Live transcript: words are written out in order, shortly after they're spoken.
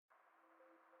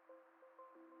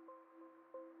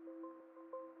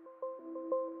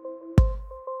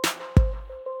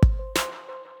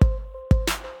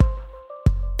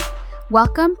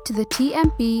Welcome to the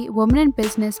TMB Women in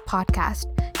Business podcast,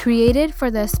 created for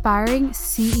the aspiring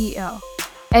CEO.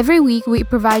 Every week, we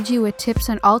provide you with tips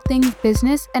on all things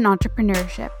business and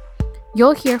entrepreneurship.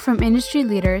 You'll hear from industry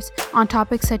leaders on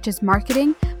topics such as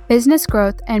marketing, business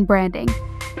growth, and branding.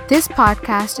 This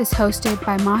podcast is hosted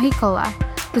by Mahi Kola,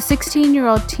 the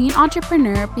 16-year-old teen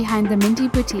entrepreneur behind the Minty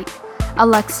Boutique, a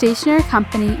luxe stationery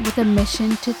company with a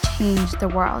mission to change the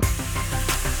world.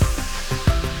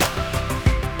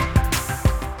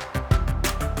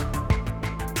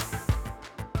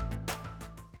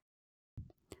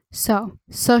 So,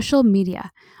 social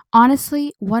media.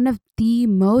 Honestly, one of the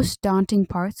most daunting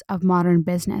parts of modern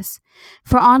business.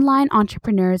 For online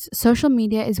entrepreneurs, social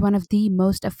media is one of the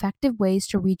most effective ways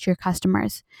to reach your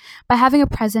customers. By having a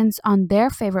presence on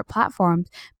their favorite platforms,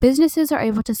 businesses are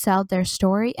able to sell their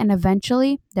story and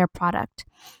eventually their product.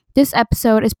 This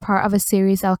episode is part of a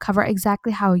series that'll cover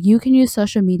exactly how you can use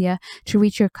social media to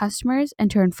reach your customers and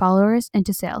turn followers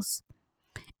into sales.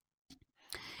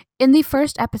 In the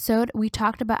first episode, we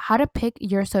talked about how to pick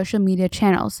your social media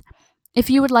channels. If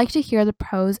you would like to hear the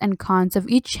pros and cons of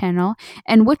each channel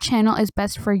and which channel is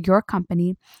best for your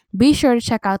company, be sure to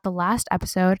check out the last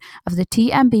episode of the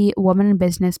TMB Woman in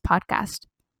Business podcast.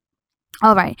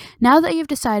 All right, now that you've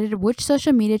decided which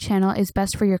social media channel is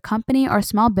best for your company or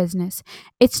small business,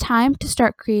 it's time to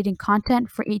start creating content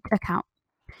for each account.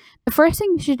 The first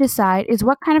thing you should decide is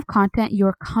what kind of content you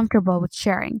are comfortable with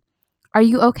sharing. Are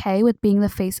you okay with being the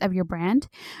face of your brand?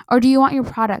 Or do you want your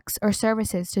products or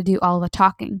services to do all the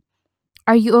talking?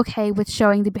 Are you okay with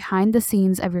showing the behind the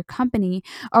scenes of your company,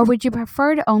 or would you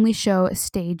prefer to only show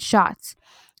stage shots?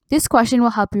 This question will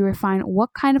help you refine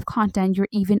what kind of content you're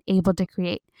even able to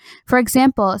create. For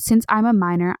example, since I'm a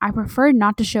minor, I prefer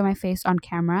not to show my face on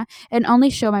camera and only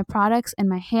show my products and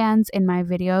my hands in my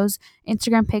videos,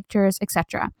 Instagram pictures,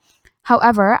 etc.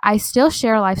 However, I still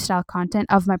share lifestyle content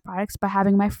of my products by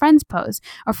having my friends pose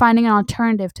or finding an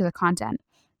alternative to the content.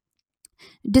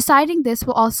 Deciding this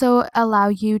will also allow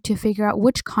you to figure out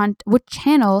which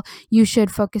channel you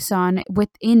should focus on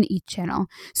within each channel.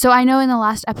 So I know in the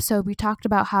last episode we talked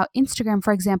about how Instagram,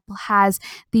 for example, has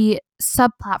the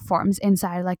sub platforms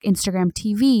inside, like Instagram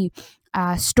TV,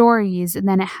 stories, and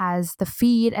then it has the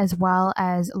feed as well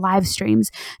as live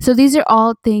streams. So these are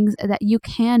all things that you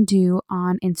can do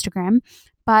on Instagram.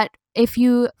 But if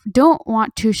you don't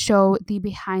want to show the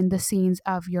behind the scenes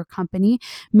of your company,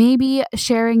 maybe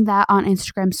sharing that on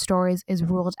Instagram stories is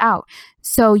ruled out.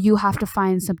 So you have to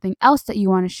find something else that you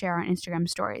want to share on Instagram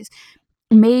stories.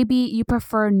 Maybe you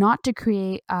prefer not to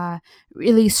create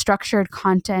really structured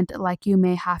content like you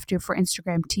may have to for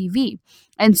Instagram TV.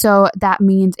 And so that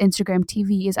means Instagram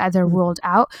TV is either ruled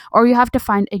out or you have to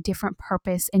find a different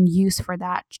purpose and use for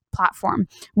that platform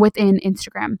within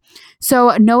Instagram.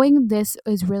 So knowing this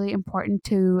is really important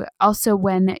to also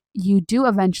when you do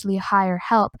eventually hire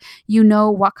help, you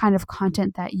know what kind of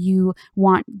content that you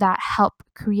want that help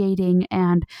creating.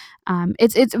 And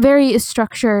it's very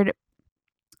structured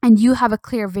and you have a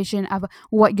clear vision of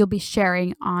what you'll be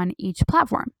sharing on each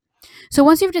platform. So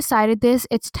once you've decided this,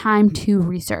 it's time to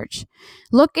research.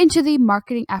 Look into the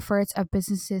marketing efforts of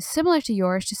businesses similar to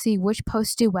yours to see which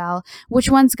posts do well, which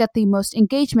ones get the most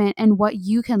engagement, and what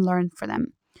you can learn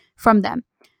from them.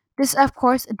 This, of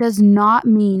course, does not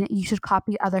mean you should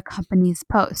copy other companies'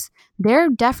 posts. They're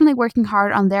definitely working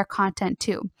hard on their content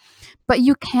too. But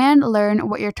you can learn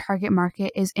what your target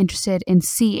market is interested in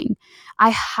seeing.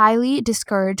 I highly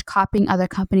discourage copying other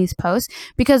companies' posts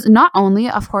because not only,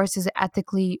 of course, is it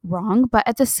ethically wrong, but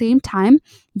at the same time,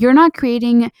 you're not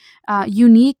creating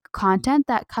unique content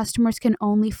that customers can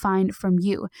only find from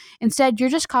you. Instead, you're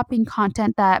just copying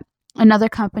content that another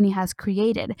company has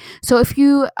created. So if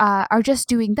you are just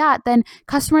doing that, then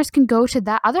customers can go to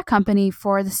that other company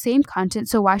for the same content.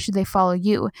 So why should they follow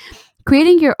you?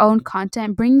 Creating your own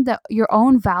content, bring your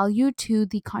own value to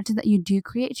the content that you do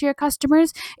create to your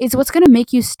customers is what's going to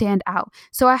make you stand out.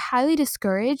 So I highly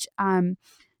discourage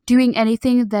doing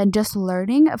anything than just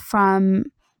learning from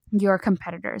your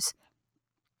competitors.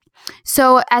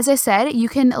 So, as I said, you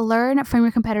can learn from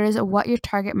your competitors what your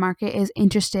target market is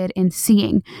interested in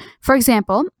seeing. For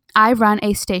example, I run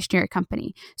a stationery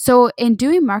company. So, in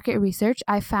doing market research,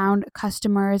 I found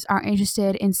customers are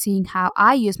interested in seeing how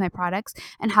I use my products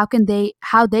and how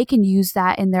they can use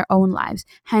that in their own lives,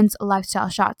 hence lifestyle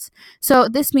shots. So,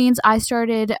 this means I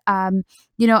started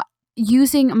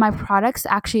using my products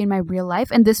actually in my real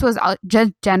life. And this was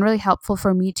just generally helpful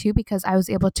for me too, because I was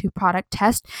able to product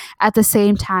test at the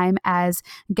same time as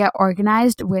get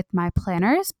organized with my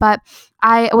planners. But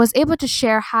I was able to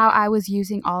share how I was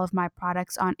using all of my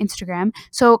products on Instagram,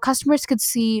 so customers could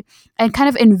see and kind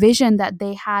of envision that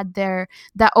they had their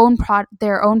own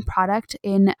product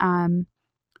in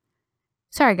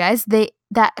sorry guys, they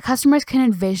that customers can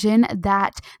envision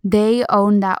that they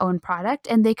own that own product,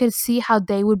 and they could see how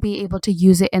they would be able to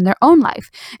use it in their own life.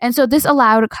 And so this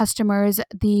allowed customers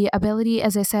the ability,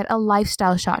 as I said, a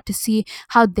lifestyle shot to see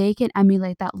how they can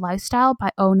emulate that lifestyle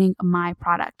by owning my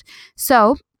product.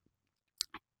 So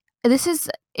this is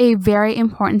a very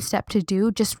important step to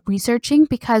do, just researching,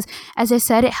 because as I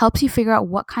said, it helps you figure out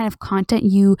what kind of content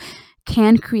you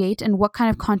can create and what kind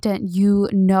of content you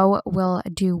know will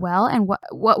do well, and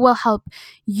what will help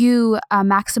you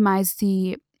maximize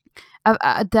the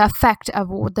effect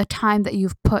of the time that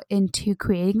you've put into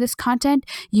creating this content.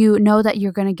 You know that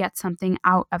you're going to get something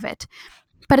out of it.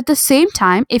 But at the same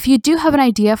time, if you do have an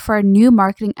idea for a new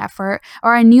marketing effort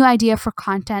or a new idea for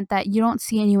content that you don't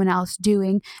see anyone else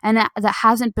doing and that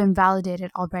hasn't been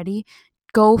validated already,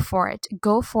 go for it.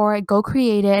 Go for it. Go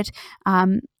create it.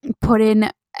 Um, put in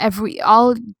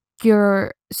all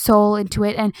your soul into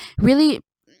it, and really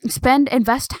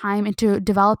invest time into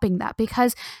developing that,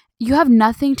 because you have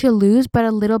nothing to lose but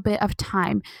a little bit of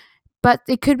time. But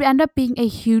it could end up being a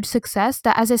huge success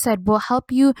that, as I said, will help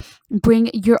you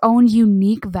bring your own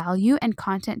unique value and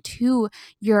content to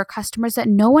your customers that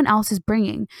no one else is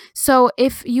bringing. So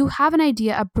if you have an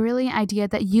idea, a brilliant idea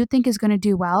that you think is going to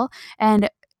do well and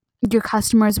your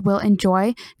customers will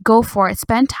enjoy, go for it.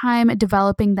 Spend time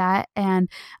developing that, and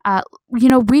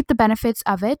reap the benefits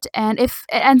of it. And if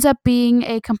it ends up being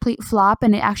a complete flop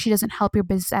and it actually doesn't help your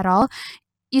business at all,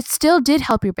 it still did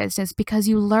help your business, because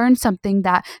you learned something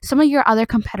that some of your other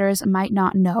competitors might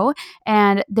not know,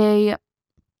 and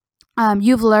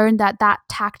you've learned that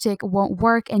tactic won't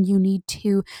work and you need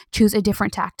to choose a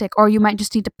different tactic, or you might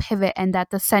just need to pivot, and that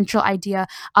the central idea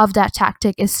of that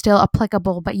tactic is still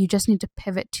applicable, but you just need to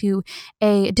pivot to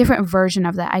a different version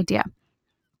of that idea.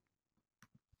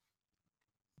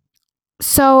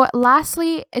 So,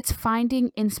 lastly, it's finding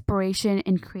inspiration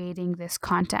in creating this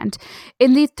content.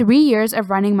 In the 3 years of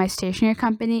running my stationery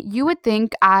company, you would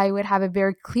think I would have a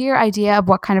very clear idea of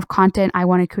what kind of content I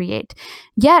want to create.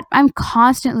 Yet, I'm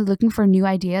constantly looking for new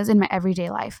ideas in my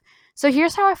everyday life. So,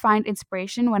 here's how I find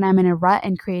inspiration when I'm in a rut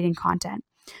and creating content.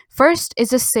 First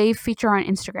is a save feature on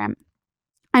Instagram.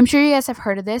 I'm sure you guys have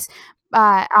heard of this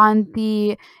on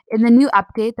the in the new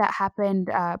update that happened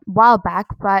a while back,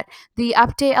 but the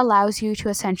update allows you to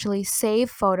essentially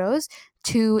save photos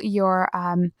to your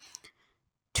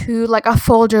to like a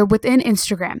folder within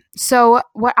Instagram. So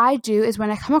what I do is when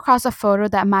I come across a photo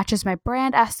that matches my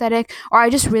brand aesthetic, or I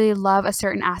just really love a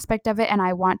certain aspect of it and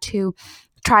I want to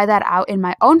try that out in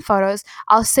my own photos,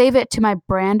 I'll save it to my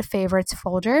brand favorites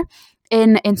folder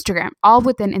in Instagram, all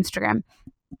within Instagram.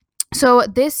 So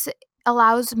this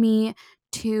allows me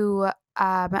to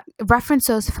reference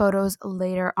those photos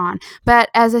later on. But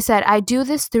as I said, I do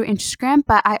this through Instagram,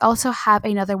 but I also have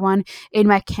another one in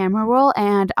my camera roll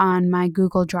and on my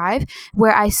Google Drive,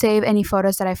 where I save any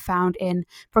photos that I found in,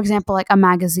 for example, like a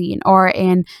magazine or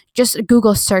in just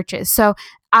Google searches. So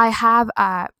I have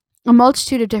a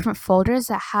multitude of different folders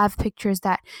that have pictures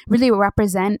that really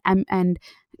represent and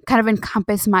kind of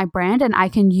encompass my brand, and I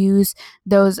can use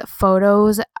those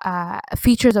photos,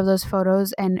 features of those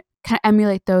photos, and kind of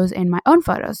emulate those in my own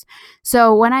photos.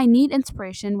 So when I need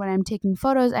inspiration, when I'm taking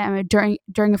photos and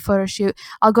during a photo shoot,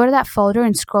 I'll go to that folder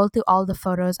and scroll through all the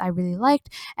photos I really liked,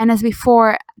 and as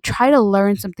before, try to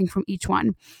learn something from each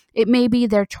one. It may be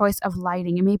their choice of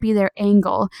lighting, it may be their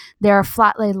angle, their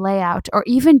flat lay layout, or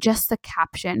even just the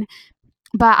caption.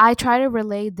 But I try to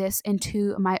relay this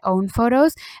into my own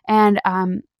photos, and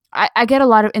I get a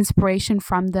lot of inspiration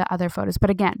from the other photos. But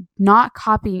again, not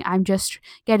copying. I'm just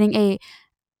getting a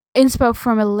inspo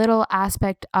from a little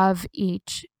aspect of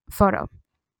each photo.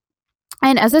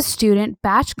 And as a student,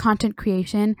 batch content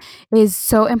creation is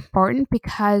so important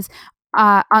because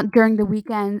during the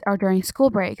weekends or during school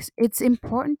breaks, it's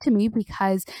important to me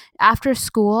because after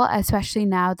school, especially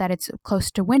now that it's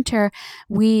close to winter,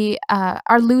 we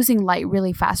are losing light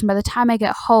really fast. And by the time I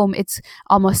get home, it's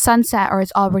almost sunset or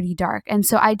it's already dark. And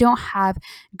so I don't have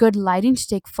good lighting to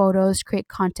take photos, create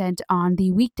content on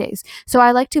the weekdays. So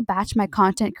I like to batch my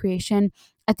content creation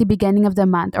at the beginning of the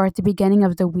month or at the beginning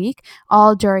of the week,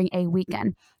 all during a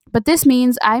weekend. But this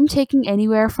means I'm taking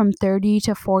anywhere from 30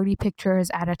 to 40 pictures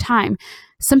at a time.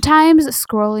 Sometimes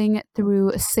scrolling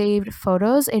through saved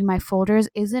photos in my folders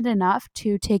isn't enough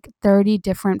to take 30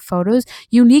 different photos,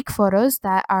 unique photos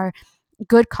that are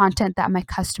good content that my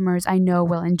customers I know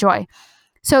will enjoy.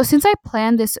 So since I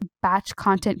plan this batch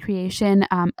content creation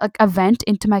event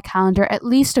into my calendar at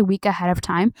least a week ahead of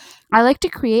time, I like to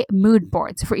create mood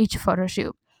boards for each photo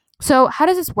shoot. So how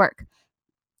does this work?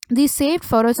 These saved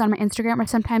photos on my Instagram are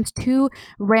sometimes too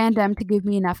random to give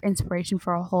me enough inspiration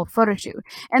for a whole photo shoot.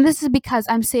 And this is because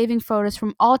I'm saving photos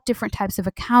from all different types of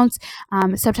accounts,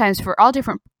 sometimes for all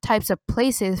different types of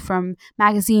places, from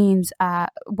magazines,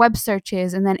 web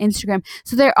searches, and then Instagram.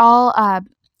 So they're all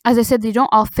as I said, they don't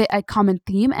all fit a common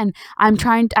theme, and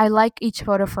I like each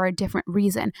photo for a different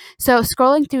reason. So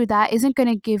scrolling through that isn't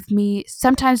going to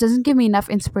sometimes doesn't give me enough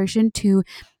inspiration to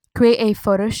create a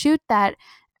photo shoot that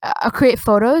create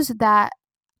photos that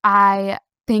I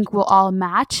think will all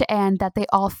match and that they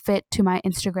all fit to my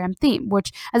Instagram theme,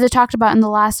 which, as I talked about in the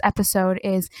last episode,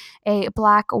 is a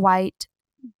black, white,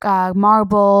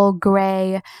 marble,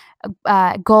 gray,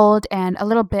 gold, and a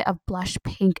little bit of blush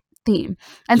pink theme.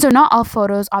 And so, not all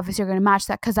photos obviously are going to match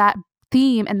that, because that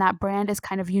theme and that brand is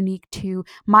kind of unique to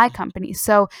my company.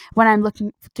 So, when I'm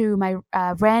looking through my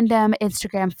random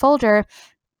Instagram folder,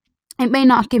 it may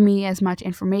not give me as much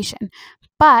information.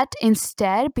 But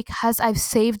instead, because I've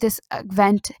saved this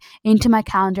event into my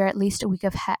calendar at least a week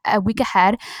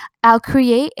ahead, I'll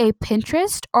create a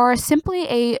Pinterest or simply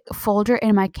a folder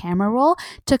in my camera roll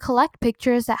to collect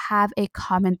pictures that have a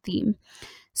common theme.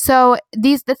 So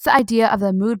that's the idea of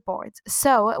the mood boards.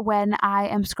 So when I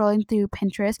am scrolling through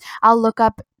Pinterest, I'll look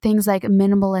up things like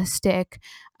minimalistic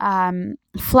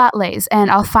flat lays,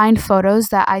 and I'll find photos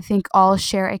that I think all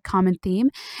share a common theme.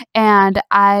 And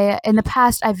in the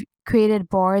past, I've created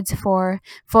boards for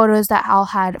photos that all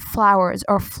had flowers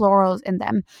or florals in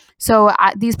them. So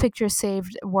these pictures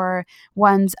saved were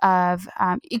ones of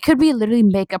it could be literally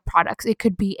makeup products. It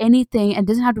could be anything, and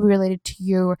doesn't have to be related to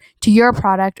your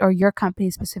product or your company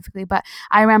specifically. But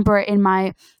I remember in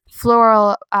my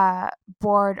floral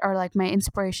board, or like my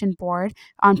inspiration board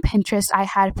on Pinterest, I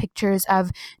had pictures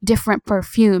of different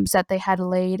perfumes that they had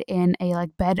laid in a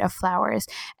like bed of flowers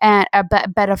and a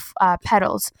bed of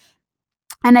petals.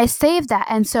 And I saved that.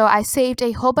 And so I saved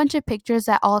a whole bunch of pictures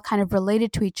that all kind of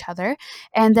related to each other.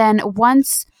 And then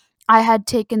once I had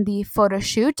taken the photo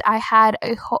shoot, I had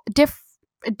a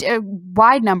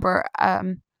wide number,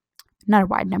 not a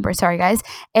wide number, sorry guys,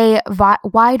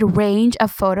 wide range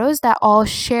of photos that all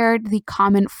shared the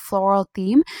common floral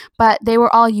theme, but they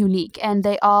were all unique, and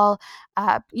they all,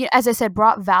 as I said,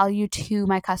 brought value to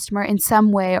my customer in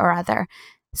some way or other.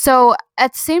 So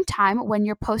at the same time, when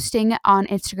you're posting on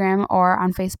Instagram or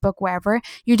on Facebook, wherever,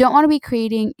 you don't want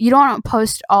to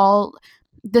post all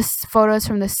this photos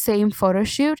from the same photo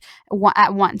shoot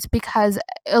at once, because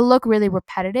it'll look really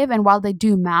repetitive. And while they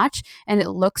do match and it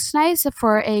looks nice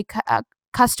for a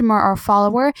customer or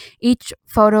follower, each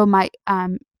photo might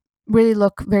really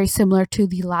look very similar to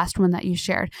the last one that you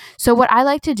shared. So what I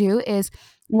like to do is,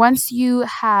 once you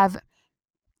have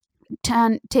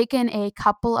taken a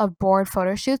couple of board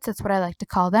photo shoots, that's what I like to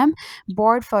call them,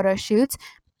 board photo shoots,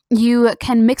 you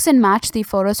can mix and match the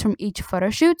photos from each photo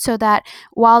shoot, so that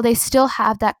while they still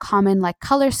have that common like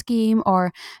color scheme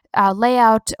or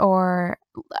layout or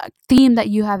theme that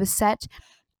you have set,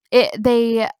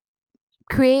 they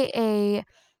create a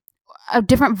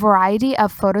different variety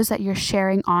of photos that you're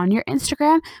sharing on your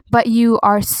Instagram, but you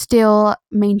are still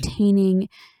maintaining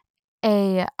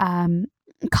a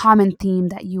common theme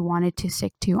that you wanted to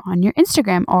stick to on your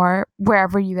Instagram or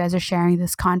wherever you guys are sharing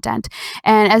this content.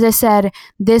 And as I said,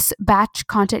 this batch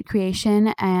content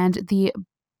creation and the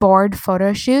board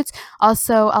photo shoots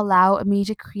also allow me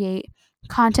to create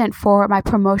content for my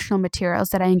promotional materials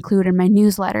that I include in my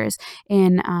newsletters,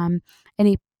 in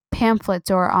any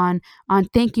pamphlets, or on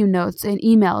thank you notes and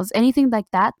emails, anything like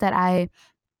that I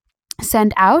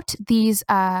send out. These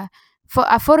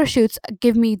photo shoots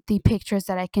give me the pictures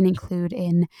that I can include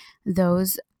in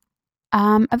those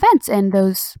events and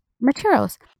those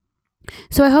materials.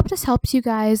 So I hope this helps you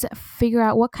guys figure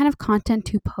out what kind of content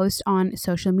to post on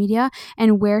social media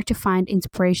and where to find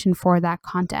inspiration for that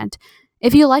content.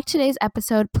 If you liked today's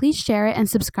episode, please share it and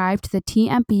subscribe to the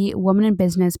TMB Woman in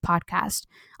Business podcast.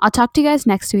 I'll talk to you guys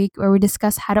next week, where we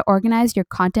discuss how to organize your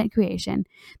content creation.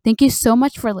 Thank you so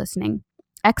much for listening.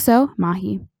 XO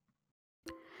Mahi.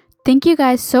 Thank you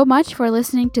guys so much for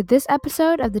listening to this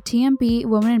episode of the TMB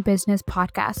Woman in Business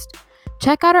podcast.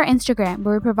 Check out our Instagram,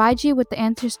 where we provide you with the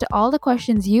answers to all the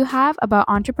questions you have about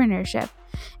entrepreneurship.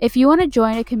 If you want to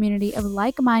join a community of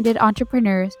like-minded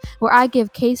entrepreneurs where I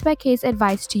give case-by-case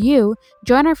advice to you,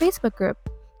 join our Facebook group.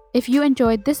 If you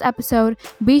enjoyed this episode,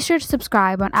 be sure to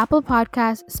subscribe on Apple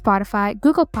Podcasts, Spotify,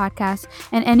 Google Podcasts,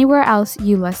 and anywhere else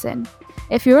you listen.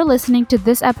 If you're listening to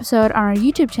this episode on our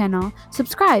YouTube channel,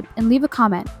 subscribe and leave a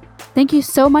comment. Thank you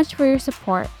so much for your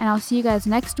support, and I'll see you guys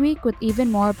next week with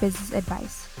even more business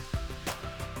advice.